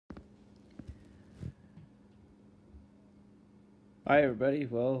Hi everybody,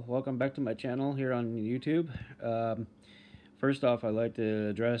 well, welcome back to my channel here on YouTube. First off, I'd like to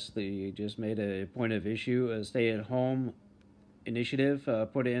address just made a point of issue, a stay-at-home initiative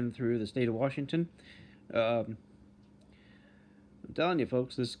put in through the state of Washington. I'm telling you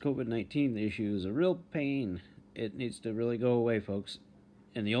folks, this COVID-19 issue is a real pain. It needs to really go away, folks.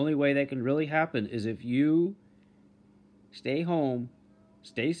 And the only way that can really happen is if you stay home,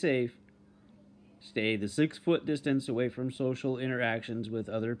 stay safe, stay the 6-foot distance away from social interactions with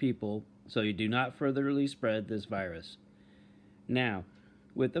other people so you do not furtherly spread this virus. Now,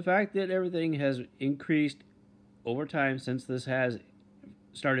 with the fact that everything has increased over time since this has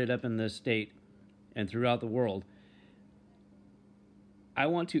started up in this state and throughout the world, I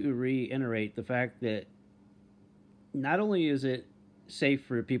want to reiterate the fact that not only is it safe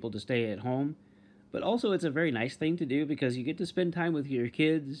for people to stay at home, but also it's a very nice thing to do because you get to spend time with your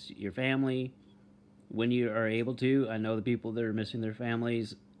kids, your family, when you are able to. I know the people that are missing their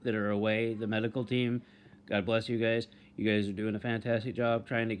families that are away, the medical team, God bless you guys. You guys are doing a fantastic job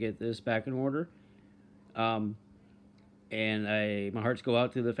trying to get this back in order. And my hearts go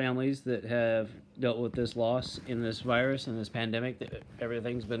out to the families that have dealt with this loss in this virus and this pandemic that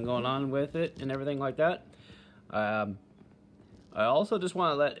everything's been going on with it and everything like that. I also just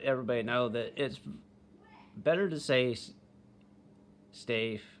want to let everybody know that it's better to stay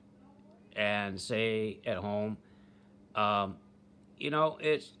and stay at home.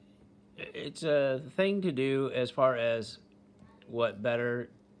 It's a thing to do as far as what better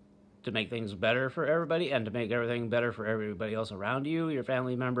to make things better for everybody and to make everything better for everybody else around you, your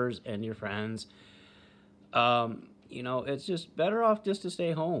family members and your friends. It's just better off just to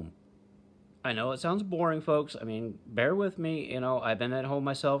stay home. I know it sounds boring, folks. I mean, bear with me. I've been at home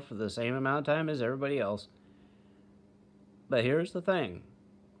myself for the same amount of time as everybody else. But here's the thing.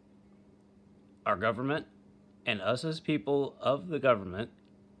 Our government and us as people of the government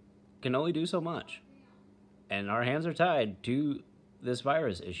can only do so much. And our hands are tied to this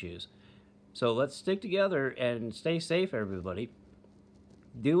virus issues. So let's stick together and stay safe, everybody.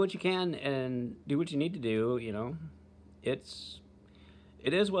 Do what you can and do what you need to do, It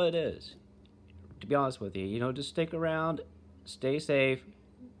is what it is. To be honest with you, just stick around, stay safe,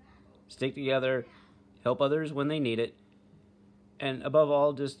 stick together, help others when they need it. And above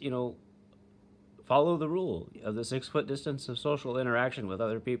all, just, follow the rule of the 6-foot distance of social interaction with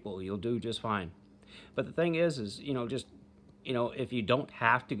other people. You'll do just fine. But the thing is if you don't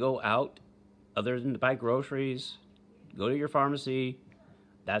have to go out other than to buy groceries, go to your pharmacy,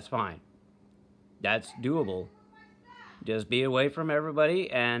 that's fine. That's doable. Just be away from everybody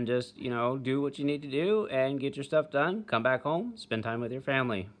and just, do what you need to do and get your stuff done. Come back home, spend time with your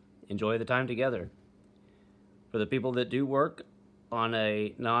family. Enjoy the time together. For the people that do work on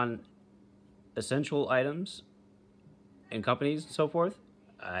a non-essential items and companies and so forth,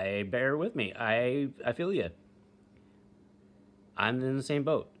 bear with me. I feel you. I'm in the same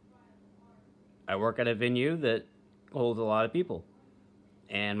boat. I work at a venue that holds a lot of people,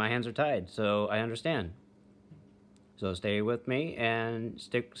 and my hands are tied, so I understand. So stay with me and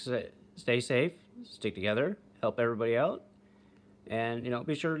stay safe, stick together, help everybody out, and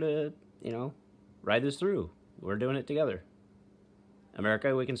be sure to ride this through. We're doing it together.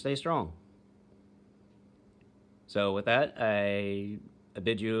 America, we can stay strong. So with that, I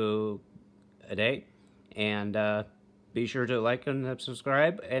bid you a day, and be sure to like and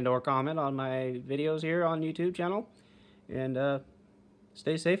subscribe and or comment on my videos here on YouTube channel. And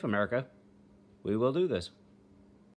stay safe, America. We will do this.